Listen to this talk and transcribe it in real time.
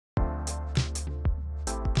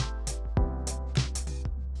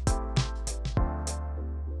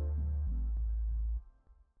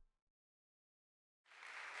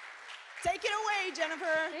Take it away, Jennifer.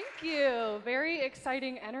 Thank you. Very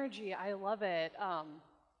exciting energy. I love it.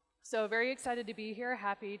 So very excited to be here.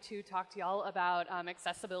 Happy to talk to y'all about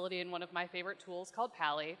accessibility in one of my favorite tools called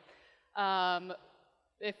Pa11y.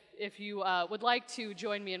 If you would like to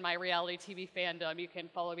join me in my reality TV fandom, you can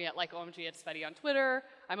follow me at Pa11y. It's Fetty on Twitter.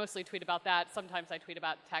 I mostly tweet about that. Sometimes I tweet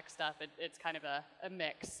about tech stuff. It's kind of a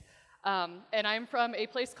mix. And I'm from a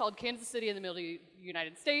place called Kansas City in the middle of the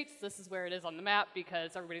United States. This is where it is on the map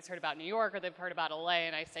because everybody's heard about New York or they've heard about LA,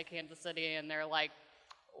 and I say Kansas City, and they're like,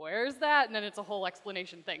 where's that? And then it's a whole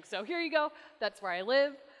explanation thing. So here you go. That's where I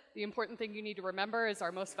live. The important thing you need to remember is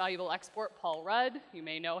our most valuable export, Paul Rudd. You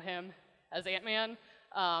may know him as Ant-Man.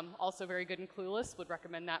 Also very good and Clueless. Would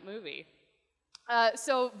recommend that movie.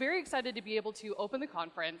 So very excited to be able to open the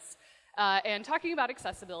conference. And talking about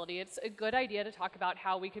accessibility, it's a good idea to talk about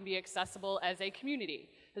how we can be accessible as a community.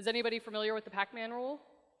 Is anybody familiar with the Pac-Man rule?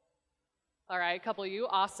 All right, a couple of you,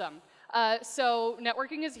 awesome. So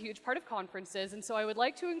networking is a huge part of conferences, and so I would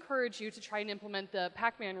like to encourage you to try and implement the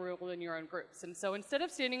Pac-Man rule in your own groups. And so instead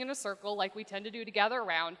of standing in a circle like we tend to do to gather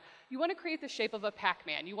around, you want to create the shape of a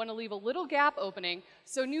Pac-Man. You want to leave a little gap opening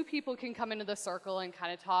so new people can come into the circle and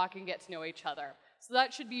kind of talk and get to know each other. So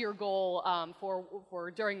that should be your goal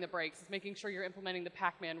for during the breaks, is making sure you're implementing the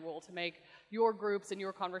Pac-Man rule to make your groups and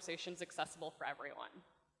your conversations accessible for everyone.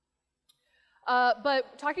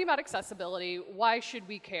 But talking about accessibility, why should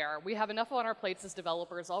we care? We have enough on our plates as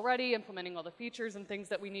developers already, implementing all the features and things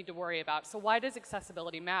that we need to worry about. So why does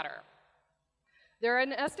accessibility matter? There are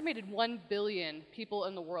an estimated 1 billion people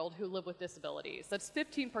in the world who live with disabilities. That's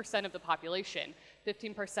 15% of the population,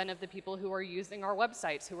 15% of the people who are using our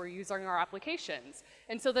websites, who are using our applications.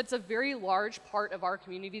 And so that's a very large part of our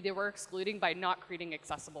community that we're excluding by not creating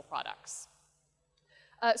accessible products.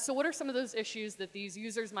 So what are some of those issues that these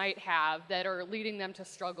users might have that are leading them to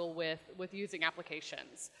struggle with using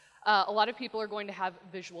applications? A lot of people are going to have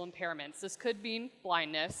visual impairments. This could mean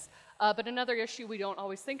blindness, but another issue we don't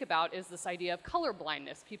always think about is this idea of color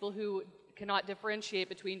blindness, people who cannot differentiate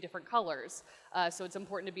between different colors. So it's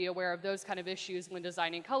important to be aware of those kind of issues when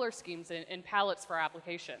designing color schemes and palettes for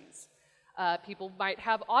applications. People might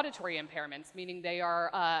have auditory impairments, meaning they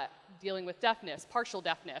are dealing with deafness, partial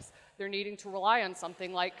deafness. They're needing to rely on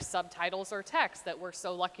something like subtitles or text that we're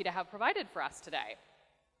so lucky to have provided for us today.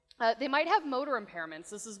 They might have motor impairments.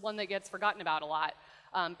 This is one that gets forgotten about a lot.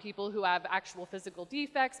 People who have actual physical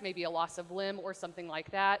defects, maybe a loss of limb or something like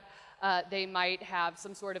that. They might have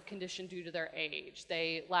some sort of condition due to their age.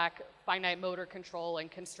 They lack finite motor control and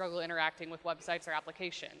can struggle interacting with websites or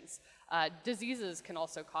applications. Diseases can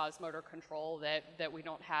also cause motor control that we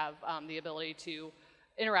don't have the ability to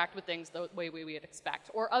interact with things the way we would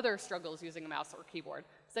expect, or other struggles using a mouse or keyboard.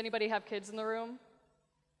 Does anybody have kids in the room?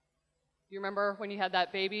 You remember when you had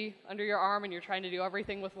that baby under your arm and you're trying to do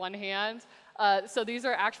everything with one hand? So these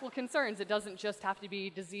are actual concerns. It doesn't just have to be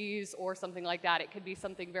disease or something like that. It could be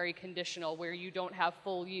something very conditional where you don't have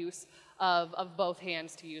full use of both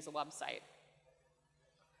hands to use a website.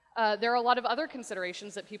 There are a lot of other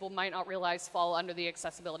considerations that people might not realize fall under the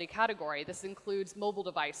accessibility category. This includes mobile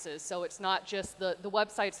devices, so it's not just the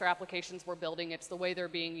websites or applications we're building, it's the way they're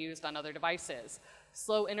being used on other devices.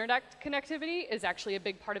 Slow internet connectivity is actually a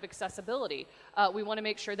big part of accessibility. We want to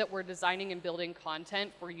make sure that we're designing and building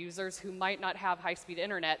content for users who might not have high-speed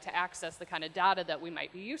internet to access the kind of data that we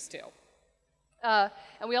might be used to.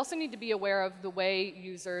 And we also need to be aware of the way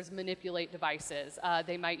users manipulate devices.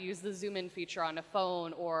 They might use the zoom in feature on a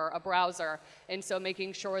phone or a browser, and so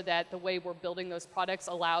making sure that the way we're building those products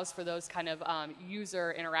allows for those kind of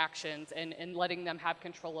user interactions and letting them have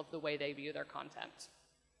control of the way they view their content.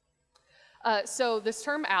 So this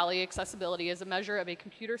term ALLY, accessibility, is a measure of a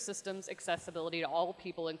computer system's accessibility to all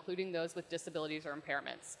people, including those with disabilities or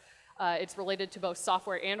impairments. It's related to both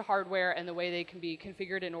software and hardware and the way they can be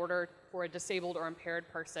configured in order for a disabled or impaired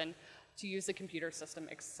person to use the computer system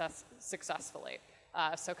successfully.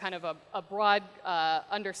 So kind of a broad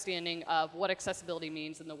understanding of what accessibility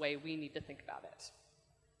means and the way we need to think about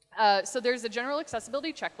it. So there's a general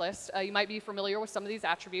accessibility checklist. You might be familiar with some of these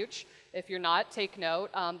attributes. If you're not, take note.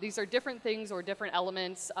 These are different things or different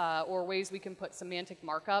elements or ways we can put semantic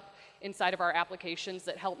markup inside of our applications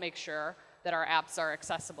that help make sure that our apps are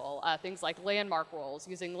accessible. Things like landmark roles,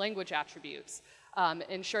 using language attributes,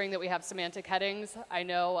 ensuring that we have semantic headings. I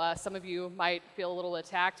know some of you might feel a little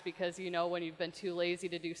attacked because you know when you've been too lazy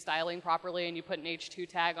to do styling properly and you put an H2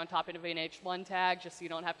 tag on top of an H1 tag just so you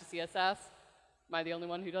don't have to CSS. Am I the only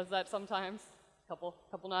one who does that sometimes? Couple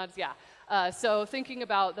nods, yeah. So thinking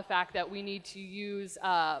about the fact that we need to use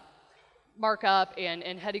markup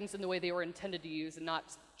and headings in the way they were intended to use and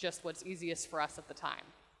not just what's easiest for us at the time.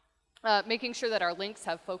 Making sure that our links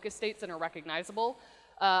have focus states and are recognizable.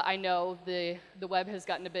 I know the web has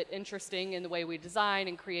gotten a bit interesting in the way we design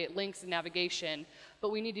and create links and navigation,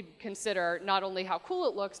 but we need to consider not only how cool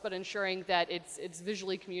it looks, but ensuring that it's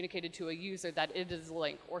visually communicated to a user that it is a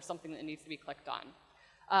link or something that needs to be clicked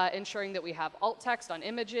on. Ensuring that we have alt text on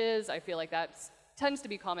images. I feel like that tends to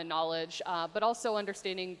be common knowledge, but also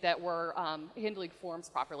understanding that we're handling forms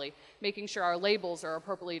properly, making sure our labels are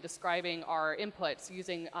appropriately describing our inputs,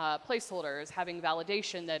 using placeholders, having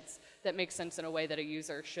validation that makes sense in a way that a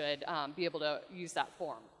user should be able to use that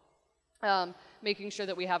form. Making sure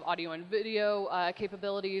that we have audio and video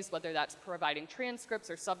capabilities, whether that's providing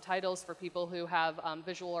transcripts or subtitles for people who have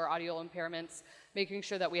visual or audio impairments, making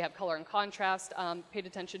sure that we have color and contrast paid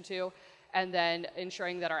attention to, and then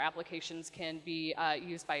ensuring that our applications can be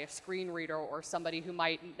used by a screen reader or somebody who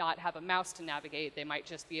might not have a mouse to navigate. They might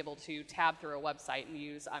just be able to tab through a website and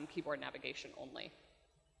use keyboard navigation only.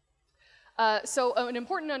 So an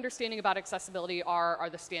important understanding about accessibility are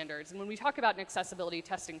the standards. And when we talk about an accessibility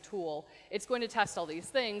testing tool, it's going to test all these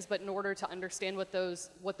things, but in order to understand what those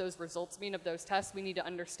results mean of those tests, we need to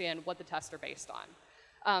understand what the tests are based on.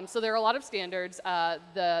 So there are a lot of standards.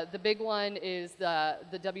 The big one is the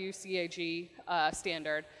WCAG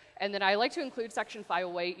standard. And then I like to include Section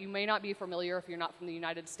 508. You may not be familiar if you're not from the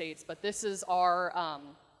United States, but this is our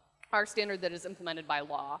standard that is implemented by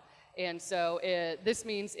law. And so this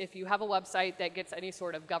means if you have a website that gets any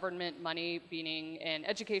sort of government money, meaning an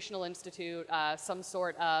educational institute, some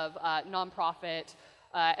sort of nonprofit,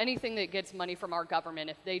 anything that gets money from our government,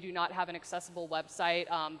 if they do not have an accessible website,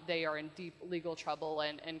 they are in deep legal trouble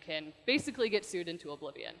and can basically get sued into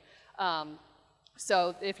oblivion.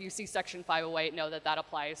 So if you see Section 508, know that that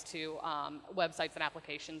applies to websites and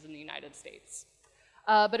applications in the United States.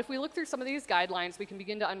 But if we look through some of these guidelines, we can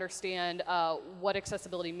begin to understand what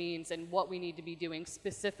accessibility means and what we need to be doing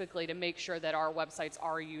specifically to make sure that our websites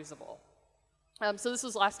are usable. So this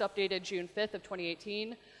was last updated June 5th of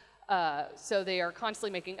 2018. So they are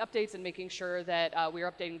constantly making updates and making sure that we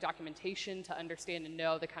are updating documentation to understand and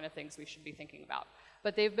know the kind of things we should be thinking about.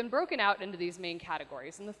 But they've been broken out into these main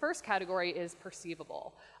categories. And the first category is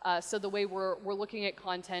perceivable. So the way we're looking at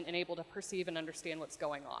content and able to perceive and understand what's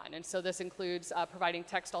going on. And so this includes providing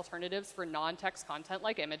text alternatives for non-text content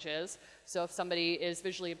like images. So if somebody is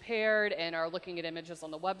visually impaired and are looking at images on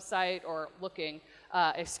the website or looking,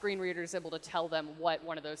 a screen reader is able to tell them what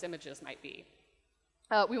one of those images might be.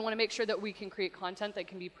 We want to make sure that we can create content that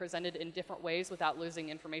can be presented in different ways without losing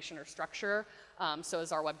information or structure. So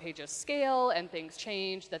as our web pages scale and things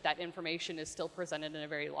change, that information is still presented in a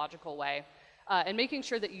very logical way. And making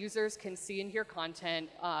sure that users can see and hear content,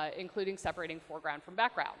 including separating foreground from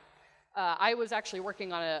background. I was actually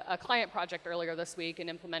working on a client project earlier this week and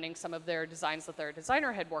implementing some of their designs that their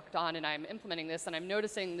designer had worked on, and I'm implementing this, and I'm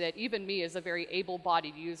noticing that even me as a very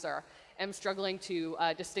able-bodied user am struggling to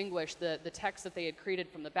distinguish the text that they had created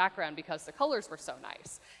from the background because the colors were so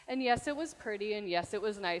nice. And yes, it was pretty, and yes, it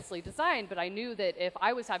was nicely designed, but I knew that if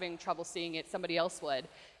I was having trouble seeing it, somebody else would.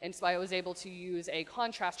 And so I was able to use a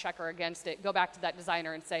contrast checker against it, go back to that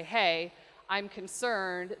designer and say, hey, I'm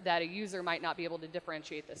concerned that a user might not be able to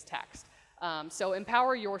differentiate this text. So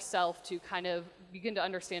empower yourself to kind of begin to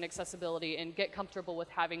understand accessibility and get comfortable with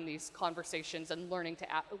having these conversations and learn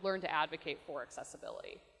to advocate for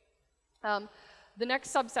accessibility. The next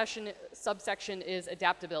subsection is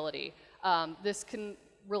adaptability. This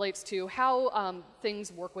relates to how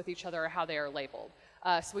things work with each other or how they are labeled.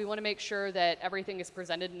 So we want to make sure that everything is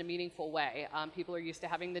presented in a meaningful way. People are used to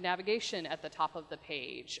having the navigation at the top of the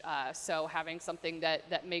page, so having something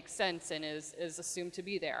that makes sense and is assumed to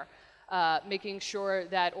be there. Making sure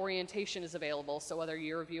that orientation is available, so whether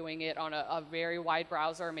you're viewing it on a very wide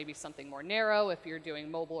browser or maybe something more narrow, if you're doing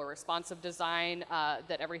mobile or responsive design,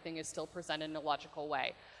 that everything is still presented in a logical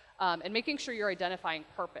way. And making sure you're identifying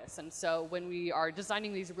purpose. And so when we are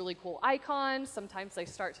designing these really cool icons, sometimes they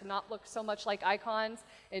start to not look so much like icons,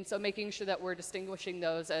 and so making sure that we're distinguishing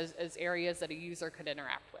those as areas that a user could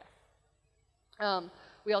interact with.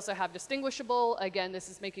 We also have distinguishable. Again, this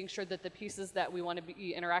is making sure that the pieces that we want to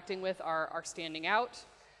be interacting with are standing out,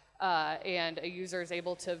 and a user is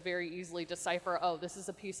able to very easily decipher, oh, this is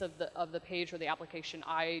a piece of the page or the application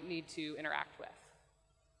I need to interact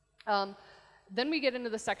with. Then we get into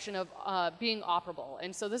the section of being operable.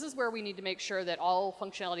 And so this is where we need to make sure that all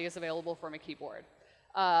functionality is available from a keyboard.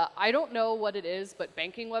 I don't know what it is, but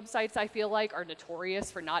banking websites, I feel like, are notorious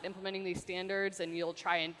for not implementing these standards, and you'll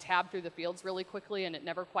try and tab through the fields really quickly, and it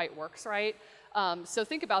never quite works right. So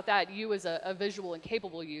think about that, you as a visual and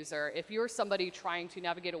capable user. If you're somebody trying to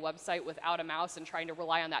navigate a website without a mouse and trying to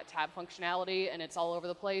rely on that tab functionality, and it's all over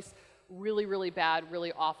the place, really, really bad,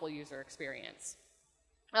 really awful user experience.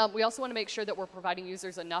 We also want to make sure that we're providing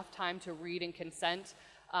users enough time to read and consent.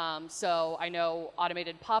 So I know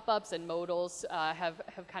automated pop-ups and modals have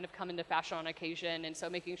kind of come into fashion on occasion, and so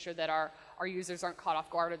making sure that our users aren't caught off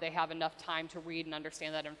guard or they have enough time to read and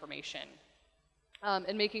understand that information.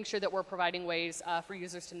 And making sure that we're providing ways for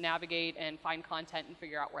users to navigate and find content and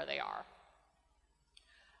figure out where they are.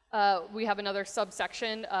 We have another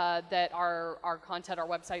subsection that our content, our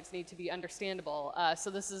websites need to be understandable. So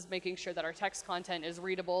this is making sure that our text content is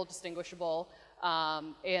readable, distinguishable,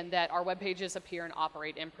 and that our web pages appear and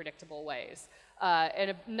operate in predictable ways.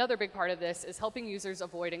 And another big part of this is helping users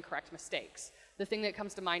avoid and correct mistakes. The thing that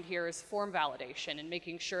comes to mind here is form validation and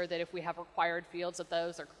making sure that if we have required fields, that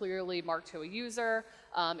those are clearly marked to a user.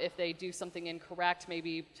 If they do something incorrect,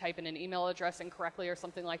 maybe type in an email address incorrectly or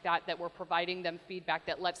something like that, that we're providing them feedback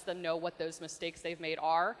that lets them know what those mistakes they've made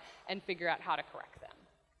are and figure out how to correct them.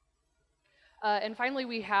 And finally,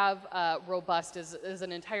 we have robust as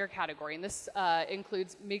an entire category, and this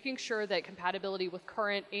includes making sure that compatibility with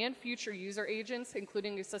current and future user agents,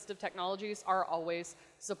 including assistive technologies, are always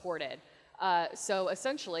supported. So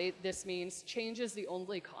essentially, this means change is the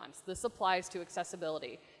only const. This applies to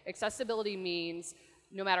accessibility. Accessibility means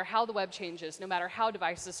no matter how the web changes, no matter how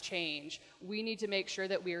devices change, we need to make sure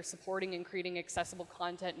that we are supporting and creating accessible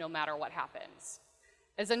content no matter what happens.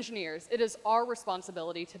 As engineers, it is our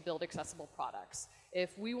responsibility to build accessible products.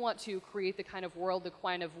 If we want to create the kind of world, the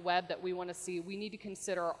kind of web that we want to see, we need to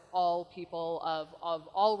consider all people of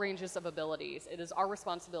all ranges of abilities. It is our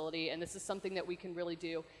responsibility, and this is something that we can really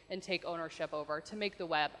do and take ownership over to make the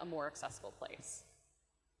web a more accessible place.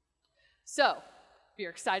 So, if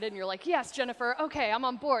you're excited and you're like, yes, Jennifer, okay, I'm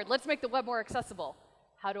on board. Let's make the web more accessible.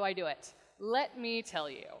 How do I do it? Let me tell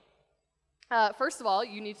you. First of all,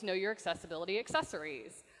 you need to know your accessibility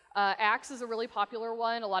accessories. Axe is a really popular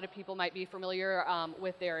one. A lot of people might be familiar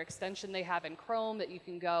with their extension they have in Chrome that you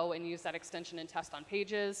can go and use that extension and test on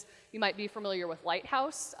pages. You might be familiar with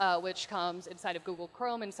Lighthouse, which comes inside of Google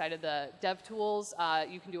Chrome, inside of the dev tools.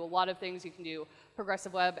 You can do a lot of things. You can do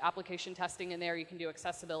progressive web application testing in there. You can do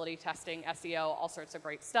accessibility testing, SEO, all sorts of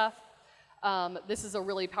great stuff. This is a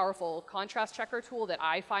really powerful contrast checker tool that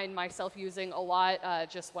I find myself using a lot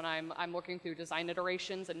just when I'm looking through design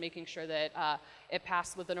iterations and making sure that it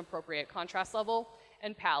passed with an appropriate contrast level.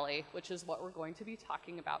 And Pa11y, which is what we're going to be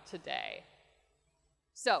talking about today.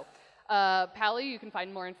 So, Pa11y, you can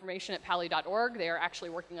find more information at pa11y.org. They are actually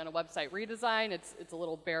working on a website redesign. It's a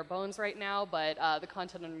little bare bones right now, but the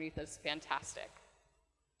content underneath is fantastic.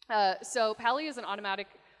 So Pa11y is an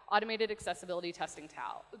automated accessibility testing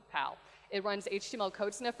pal. It runs HTML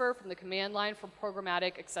code sniffer from the command line for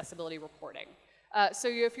programmatic accessibility reporting. So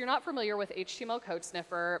if you're not familiar with HTML code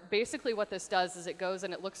sniffer, basically what this does is it goes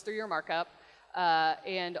and it looks through your markup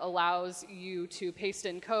and allows you to paste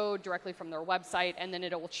in code directly from their website, and then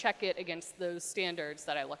it will check it against those standards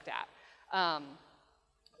that I looked at.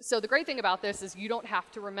 So the great thing about this is you don't have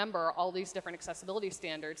to remember all these different accessibility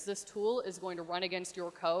standards. This tool is going to run against your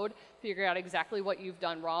code, figure out exactly what you've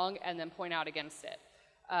done wrong, and then point out against it.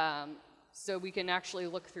 So we can actually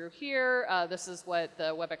look through here. This is what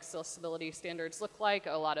the web accessibility standards look like.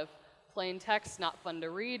 A lot of plain text, not fun to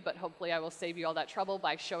read, but hopefully I will save you all that trouble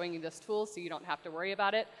by showing you this tool so you don't have to worry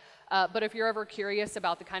about it. But if you're ever curious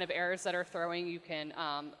about the kind of errors that are throwing, you can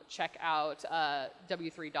check out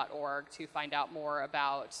w3.org to find out more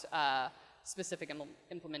about specific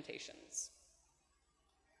implementations.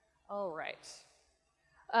 All right.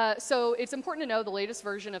 So it's important to know the latest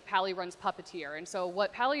version of Pa11y runs Puppeteer. And so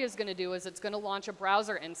what Pa11y is going to do is it's going to launch a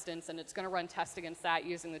browser instance, and it's going to run tests against that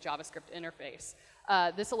using the JavaScript interface.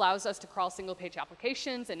 This allows us to crawl single-page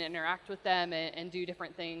applications and interact with them and do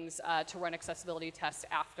different things to run accessibility tests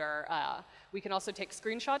after. We can also take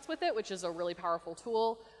screenshots with it, which is a really powerful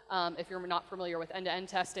tool. If you're not familiar with end-to-end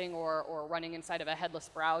testing or running inside of a headless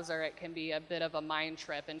browser, it can be a bit of a mind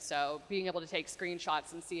trip. And so being able to take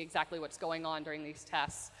screenshots and see exactly what's going on during these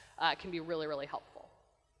tests can be really, really helpful.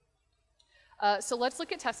 So let's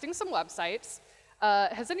look at testing some websites.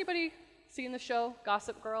 Has anybody seen the show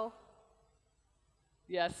Gossip Girl?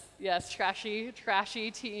 Yes, trashy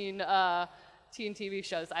teen TV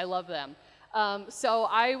shows. I love them. So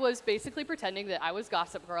I was basically pretending that I was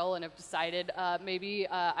Gossip Girl and have decided maybe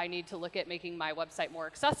I need to look at making my website more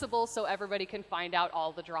accessible so everybody can find out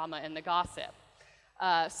all the drama and the gossip.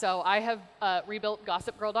 So I have rebuilt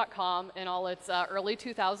gossipgirl.com in all its early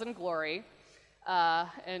 2000 glory.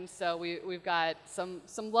 And so we've got some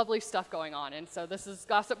lovely stuff going on. And so this is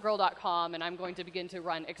gossipgirl.com, and I'm going to begin to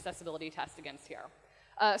run accessibility tests against here.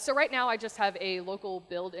 So right now I just have a local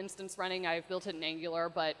build instance running. I've built it in Angular,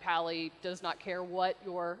 but Pa11y does not care what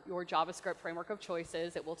your JavaScript framework of choice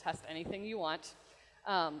is. It will test anything you want.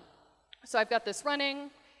 So I've got this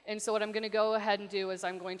running, and so what I'm going to go ahead and do is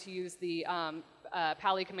I'm going to use the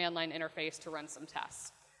Pa11y command line interface to run some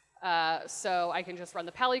tests. So I can just run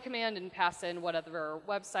the Pa11y command and pass in whatever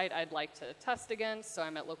website I'd like to test against. So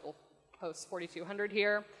I'm at localhost 4200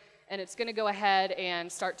 here, and it's going to go ahead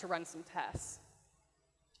and start to run some tests.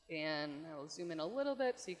 And I will zoom in a little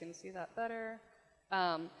bit so you can see that better.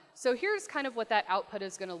 So here's kind of what that output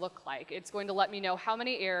is going to look like. It's going to let me know how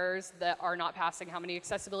many errors that are not passing, how many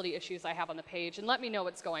accessibility issues I have on the page, and let me know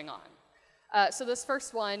what's going on. So this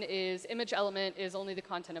first one is image element is only the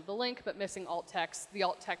content of the link, but missing alt text. The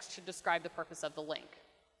alt text should describe the purpose of the link.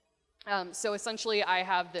 So essentially, I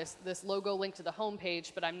have this logo link to the home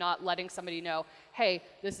page, but I'm not letting somebody know, hey,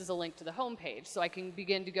 this is a link to the home page. So I can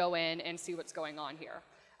begin to go in and see what's going on here.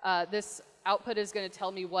 This output is going to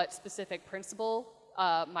tell me what specific principle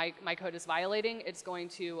my code is violating. It's going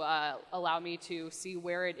to allow me to see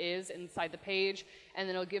where it is inside the page, and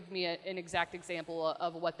then it'll give me an exact example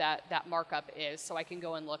of what that markup is, so I can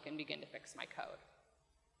go and look and begin to fix my code.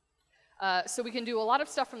 So we can do a lot of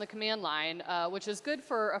stuff from the command line, which is good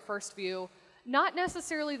for a first view. Not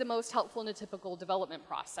necessarily the most helpful in a typical development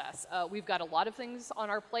process. We've got a lot of things on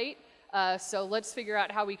our plate. So let's figure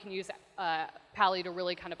out how we can use Pa11y to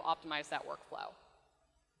really kind of optimize that workflow.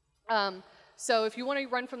 So if you want to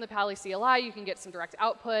run from the Pa11y CLI, you can get some direct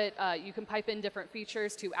output. You can pipe in different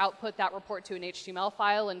features to output that report to an HTML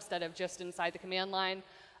file instead of just inside the command line,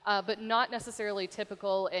 but not necessarily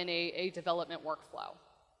typical in a development workflow.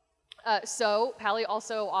 So Pa11y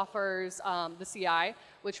also offers the CI,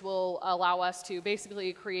 which will allow us to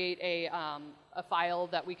basically create a file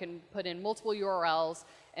that we can put in multiple URLs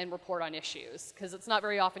and report on issues, because it's not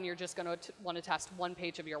very often you're just going to want to test one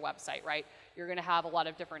page of your website, right? You're going to have a lot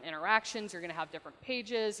of different interactions, you're going to have different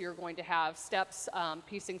pages, you're going to have steps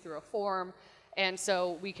piecing through a form, and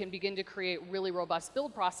so we can begin to create really robust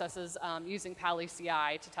build processes using Pa11y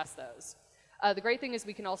CI to test those. The great thing is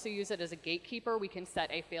we can also use it as a gatekeeper. We can set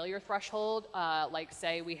a failure threshold, like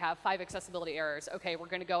say we have 5 accessibility errors. Okay, we're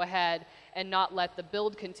going to go ahead and not let the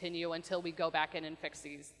build continue until we go back in and fix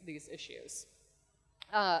these issues.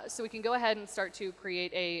 So we can go ahead and start to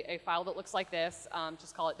create a file that looks like this.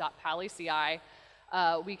 Just call it .Pa11y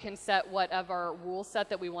CI. We can set whatever rule set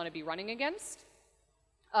that we want to be running against.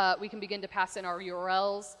 We can begin to pass in our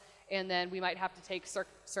URLs, and then we might have to take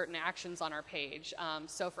certain actions on our page.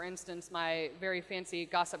 So for instance, my very fancy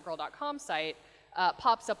gossipgirl.com site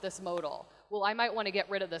pops up this modal. Well, I might want to get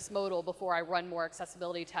rid of this modal before I run more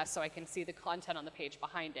accessibility tests so I can see the content on the page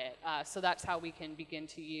behind it. So that's how we can begin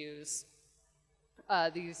to use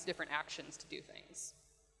these different actions to do things.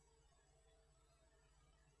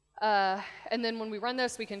 And then when we run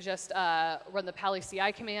this, we can just run the Pa11y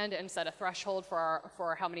CI command and set a threshold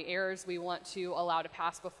for how many errors we want to allow to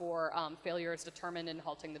pass before failure is determined in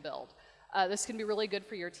halting the build. This can be really good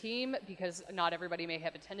for your team because not everybody may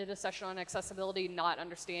have attended a session on accessibility, not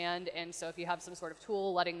understand, and so if you have some sort of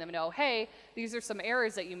tool letting them know, hey, these are some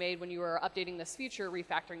errors that you made when you were updating this feature,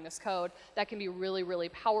 refactoring this code, that can be really, really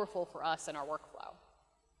powerful for us in our workflow.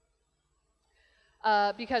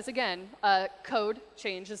 Because again, code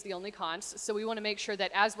change is the only const, so we want to make sure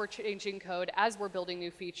that as we're changing code, as we're building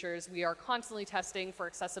new features, we are constantly testing for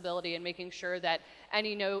accessibility and making sure that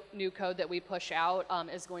any new code that we push out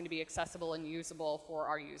is going to be accessible and usable for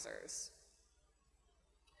our users.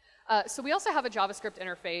 So we also have a JavaScript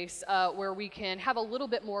interface where we can have a little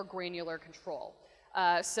bit more granular control.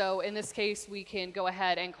 So in this case, we can go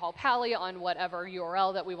ahead and call Pa11y on whatever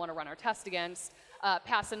URL that we want to run our test against,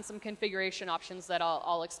 pass in some configuration options that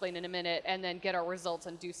I'll explain in a minute, and then get our results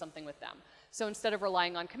and do something with them. So instead of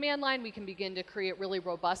relying on command line, we can begin to create really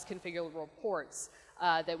robust configurable reports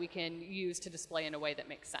that we can use to display in a way that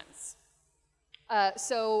makes sense.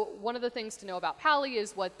 So one of the things to know about Pa11y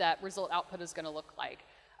is what that result output is going to look like.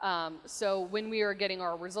 So when we are getting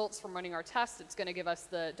our results from running our tests, it's going to give us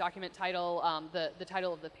the document title, the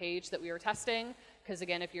title of the page that we are testing, because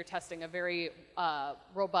again, if you're testing a very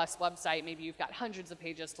robust website, maybe you've got hundreds of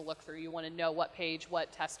pages to look through, you want to know what page,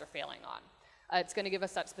 what tests are failing on. It's going to give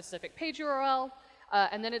us that specific page URL,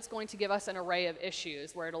 and then it's going to give us an array of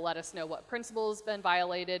issues where it'll let us know what principle has been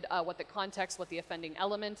violated, what the context, what the offending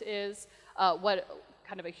element is, what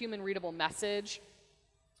kind of a human readable message,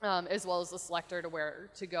 as well as the selector to where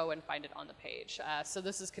to go and find it on the page. So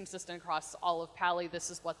this is consistent across all of Pa11y.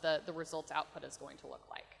 This is what the results output is going to look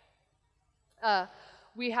like.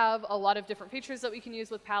 We have a lot of different features that we can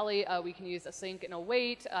use with Pa11y. We can use async and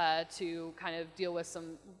await to kind of deal with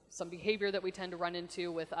some behavior that we tend to run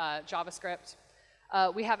into with JavaScript.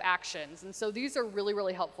 We have actions, and so these are really,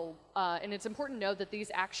 really helpful. And it's important to know that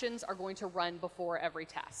these actions are going to run before every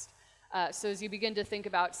test. So as you begin to think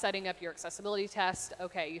about setting up your accessibility test,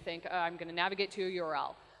 okay, you think, I'm going to navigate to a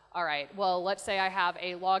URL. All right, well, let's say I have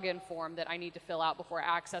a login form that I need to fill out before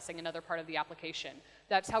accessing another part of the application.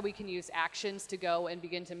 That's how we can use actions to go and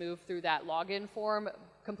begin to move through that login form,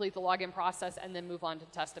 complete the login process, and then move on to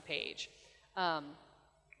test a page.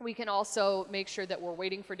 We can also make sure that we're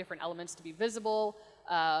waiting for different elements to be visible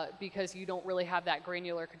because you don't really have that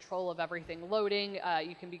granular control of everything loading.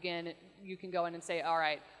 You can go in and say, all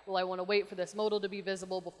right, well, I want to wait for this modal to be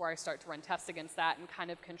visible before I start to run tests against that and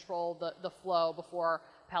kind of control the flow before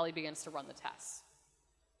Pa11y begins to run the tests.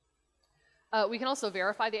 We can also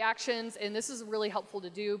verify the actions, and this is really helpful to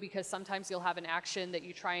do because sometimes you'll have an action that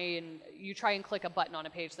you try and click a button on a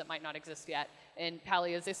page that might not exist yet, and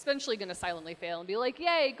Pa11y is essentially going to silently fail and be like,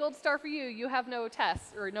 yay, gold star for you, you have no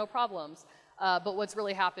tests or no problems. But what's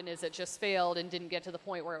really happened is it just failed and didn't get to the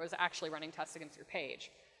point where it was actually running tests against your page.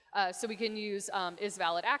 So we can use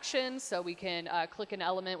isValidAction, so we can click an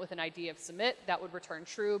element with an ID of submit. That would return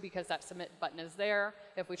true because that submit button is there.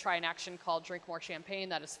 If we try an action called drink more champagne,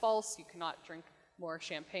 that is false. You cannot drink more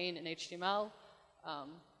champagne in HTML.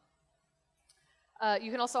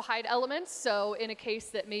 You can also hide elements, so in a case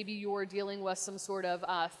that maybe you're dealing with some sort of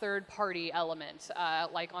third-party element,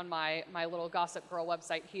 like on my little Gossip Girl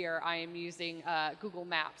website here, I am using Google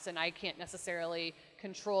Maps, and I can't necessarily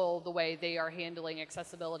control the way they are handling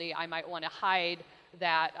accessibility. I might want to hide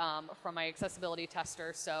that from my accessibility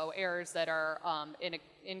tester, so errors that are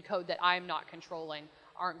in code that I'm not controlling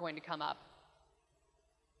aren't going to come up.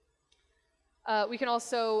 We can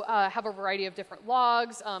also have a variety of different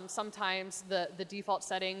logs. Sometimes the default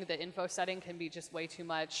setting, the info setting, can be just way too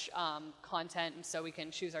much content, and so we can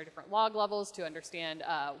choose our different log levels to understand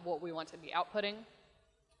what we want to be outputting.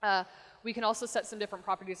 We can also set some different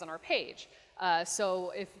properties on our page.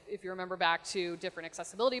 So if you remember back to different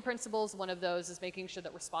accessibility principles, one of those is making sure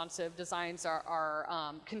that responsive designs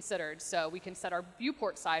are considered. So we can set our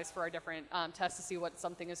viewport size for our different tests to see what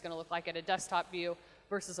something is going to look like at a desktop view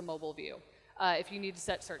versus a mobile view. If you need to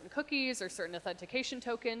set certain cookies or certain authentication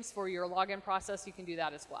tokens for your login process, you can do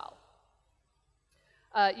that as well.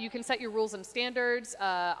 You can set your rules and standards.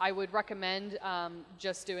 I would recommend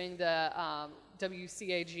just doing the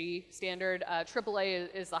WCAG standard.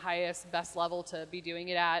 AAA is the highest, best level to be doing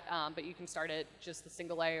it at, but you can start at just the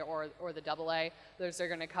single A or the double A. Those are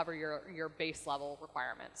going to cover your base level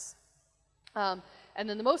requirements. And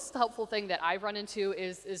then the most helpful thing that I've run into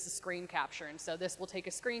is the screen capture. And so this will take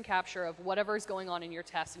a screen capture of whatever is going on in your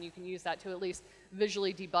test, and you can use that to at least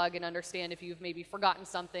visually debug and understand if you've maybe forgotten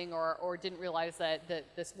something or didn't realize that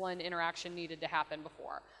this one interaction needed to happen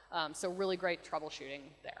before. So really great troubleshooting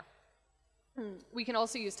there. We can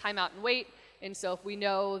also use timeout and wait. And so if we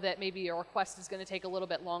know that maybe a request is going to take a little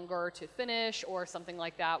bit longer to finish or something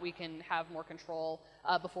like that, we can have more control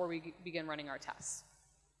before we begin running our tests.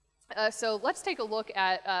 So let's take a look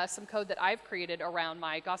at some code that I've created around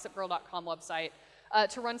my gossipgirl.com website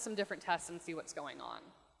to run some different tests and see what's going on.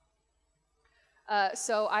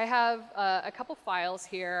 So I have a couple files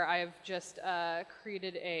here. I've just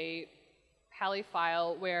created a Pa11y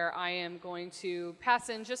file where I am going to pass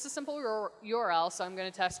in just a simple URL. So I'm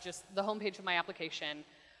going to test just the home page of my application.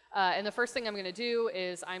 And the first thing I'm going to do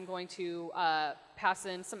is I'm going to pass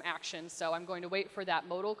in some actions. So I'm going to wait for that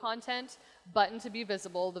modal content button to be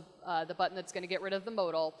visible, the button that's going to get rid of the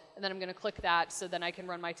modal, and then I'm going to click that so then I can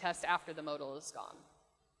run my test after the modal is gone.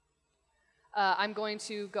 I'm going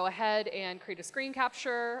to go ahead and create a screen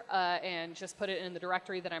capture and just put it in the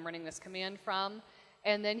directory that I'm running this command from.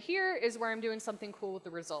 And then here is where I'm doing something cool with the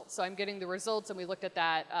results. So I'm getting the results, and we looked at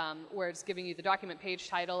that where it's giving you the document page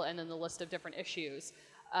title and then the list of different issues.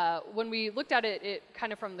 When we looked at it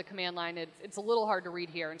kind of from the command line, it's a little hard to read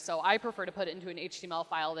here, and so I prefer to put it into an HTML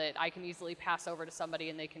file that I can easily pass over to somebody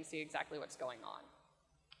and they can see exactly what's going on.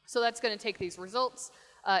 So that's going to take these results,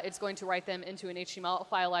 it's going to write them into an HTML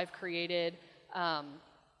file I've created, and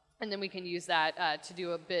then we can use that to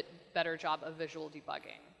do a bit better job of visual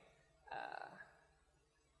debugging.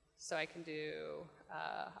 So I can do,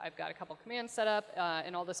 I've got a couple commands set up,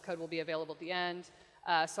 and all this code will be available at the end.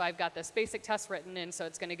 So I've got this basic test written in, so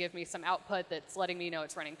it's going to give me some output that's letting me know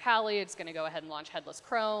it's running Pa11y. It's going to go ahead and launch headless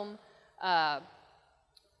Chrome,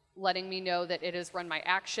 letting me know that it has run my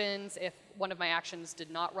actions. If one of my actions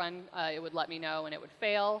did not run, it would let me know and it would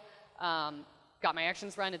fail. Got my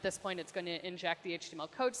actions run. At this point, it's going to inject the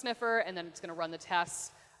HTML code sniffer, and then it's going to run the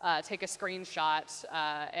tests take a screenshot,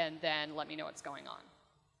 and then let me know what's going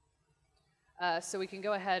on. So we can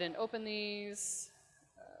go ahead and open these.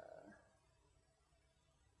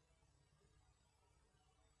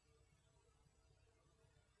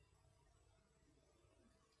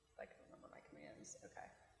 If I can remember my commands, okay.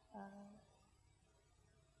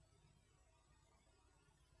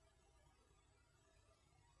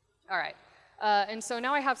 All right. And so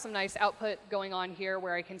now I have some nice output going on here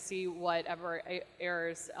where I can see whatever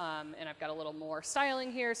errors, and I've got a little more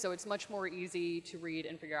styling here, so it's much more easy to read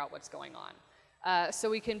and figure out what's going on. So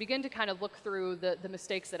we can begin to kind of look through the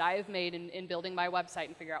mistakes that I have made in building my website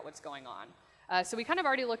and figure out what's going on. So we kind of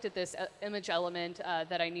already looked at this image element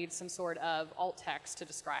that I need some sort of alt text to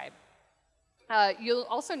describe. You'll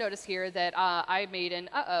also notice here that I made an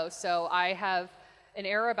so I have an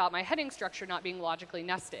error about my heading structure not being logically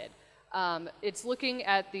nested. It's looking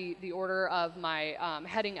at the order of my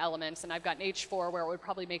heading elements, and I've got an H4 where it would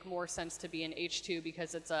probably make more sense to be an H2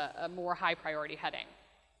 because it's a more high priority heading.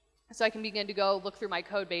 So I can begin to go look through my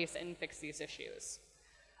code base and fix these issues.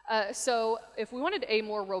 So if we wanted a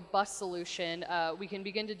more robust solution, we can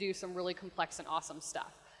begin to do some really complex and awesome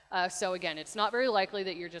stuff. So again, it's not very likely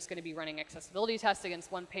that you're just going to be running accessibility tests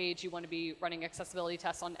against one page. You want to be running accessibility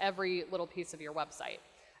tests on every little piece of your website.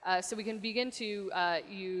 So we can begin to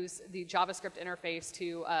use the JavaScript interface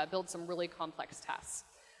to build some really complex tests.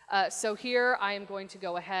 So here I am going to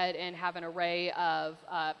go ahead and have an array of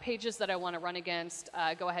pages that I want to run against,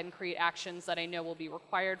 go ahead and create actions that I know will be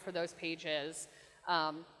required for those pages.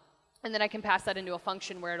 And then I can pass that into a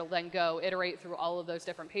function where it'll then go iterate through all of those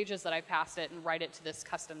different pages that I passed it and write it to this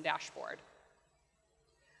custom dashboard.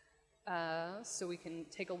 So we can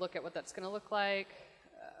take a look at what that's going to look like.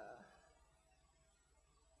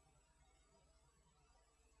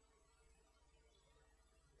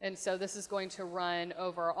 And so this is going to run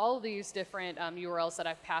over all of these different URLs that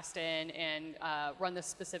I've passed in and run the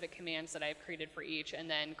specific commands that I've created for each, and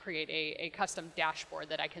then create a custom dashboard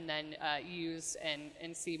that I can then use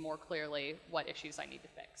and see more clearly what issues I need to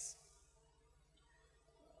fix.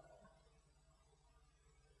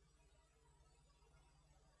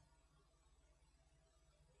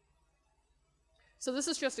 So this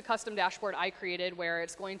is just a custom dashboard I created where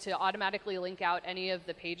it's going to automatically link out any of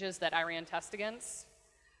the pages that I ran tests against.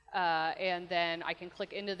 And then I can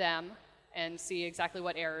click into them and see exactly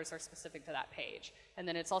what errors are specific to that page. And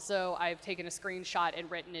then it's also, I've taken a screenshot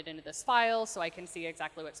and written it into this file so I can see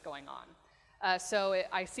exactly what's going on.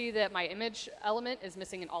 I see that my image element is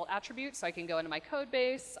missing an alt attribute, so I can go into my code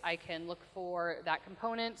base, I can look for that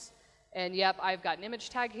component, and yep, I've got an image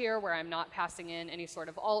tag here where I'm not passing in any sort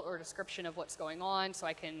of alt or description of what's going on, so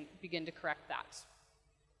I can begin to correct that.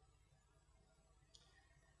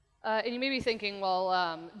 And you may be thinking,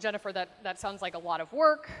 well, Jennifer, that sounds like a lot of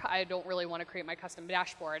work. I don't really want to create my custom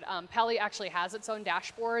dashboard. Pa11y actually has its own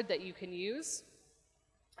dashboard that you can use.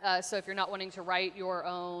 So if you're not wanting to write your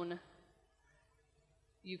own,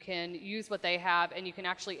 you can use what they have, and you can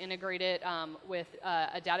actually integrate it with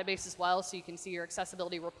a database as well, so you can see your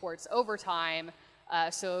accessibility reports over time.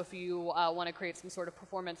 So if you want to create some sort of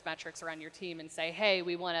performance metrics around your team and say, hey,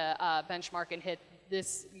 we want to benchmark and hit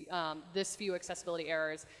this few accessibility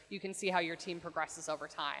errors, you can see how your team progresses over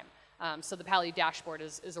time. So the Pa11y dashboard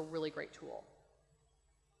is a really great tool.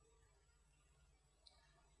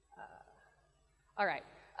 All right.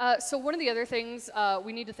 So one of the other things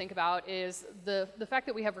we need to think about is the fact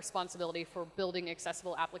that we have responsibility for building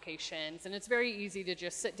accessible applications. And it's very easy to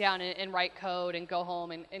just sit down and write code and go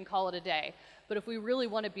home and call it a day. But if we really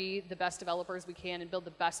want to be the best developers we can and build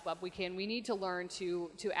the best web we can, we need to learn to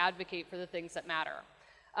advocate for the things that matter.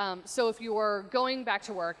 So if you're going back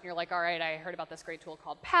to work and you're like, all right, I heard about this great tool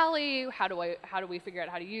called Pa11y, how do we figure out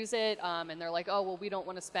how to use it? And they're like, oh, well, we don't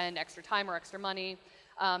want to spend extra time or extra money.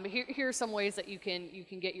 Here are some ways that you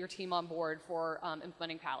can get your team on board for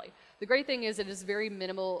implementing Pa11y. The great thing is it is very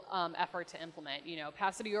minimal effort to implement. You know,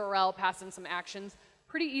 pass it a URL, pass in some actions,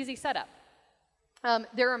 pretty easy setup.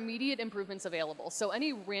 There are immediate improvements available. So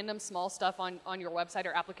any random small stuff on your website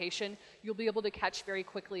or application, you'll be able to catch very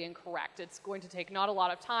quickly and correct. It's going to take not a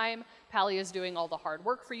lot of time. Pa11y is doing all the hard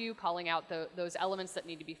work for you, calling out those elements that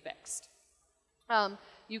need to be fixed.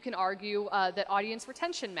 You can argue that audience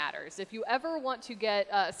retention matters. If you ever want to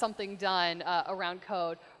get something done around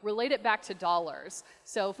code, relate it back to dollars.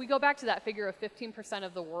 So if we go back to that figure of 15%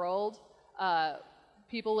 of the world,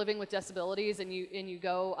 people living with disabilities, and you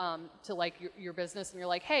go to like your business and you're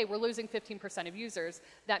like, hey, we're losing 15% of users.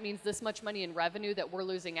 That means this much money in revenue that we're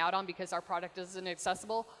losing out on because our product isn't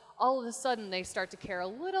accessible. All of a sudden, they start to care a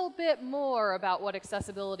little bit more about what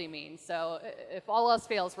accessibility means. So if all else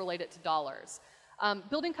fails, relate it to dollars.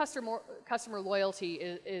 Building customer loyalty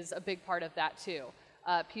is a big part of that too.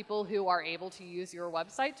 People who are able to use your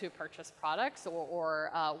website to purchase products or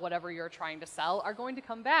whatever you're trying to sell are going to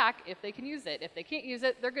come back if they can use it. If they can't use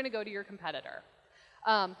it, they're going to go to your competitor.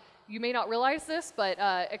 You may not realize this, but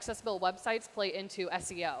accessible websites play into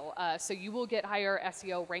SEO. So you will get higher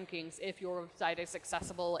SEO rankings if your website is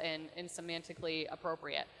accessible and semantically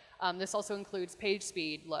appropriate. This also includes page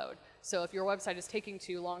speed load. So if your website is taking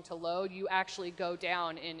too long to load, you actually go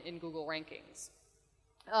down in Google rankings.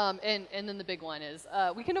 And then the big one is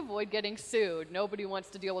we can avoid getting sued. Nobody wants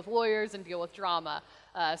to deal with lawyers and deal with drama.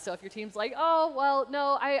 So if your team's like, oh, well,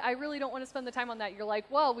 no, I really don't want to spend the time on that, you're like,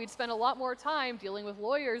 well, we'd spend a lot more time dealing with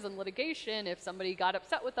lawyers and litigation if somebody got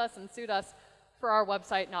upset with us and sued us for our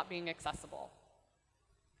website not being accessible.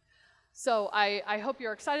 So I hope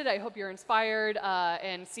you're excited. I hope you're inspired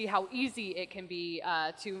and see how easy it can be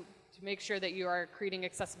to make sure that you are creating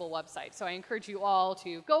accessible websites. So I encourage you all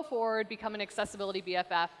to go forward, become an Accessibility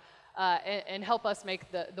BFF, and help us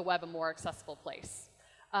make the web a more accessible place.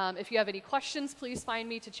 If you have any questions, please find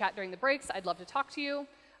me to chat during the breaks. I'd love to talk to you.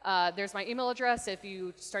 There's my email address. If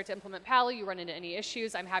you start to implement Pa11y, you run into any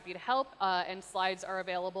issues, I'm happy to help. And slides are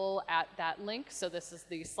available at that link. So this is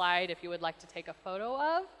the slide if you would like to take a photo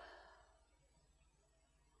of.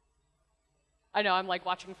 I know, I'm like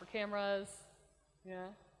watching for cameras. Yeah.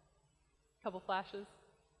 Couple flashes.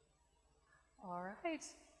 All right.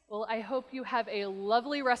 Well, I hope you have a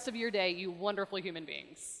lovely rest of your day, you wonderful human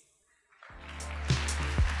beings.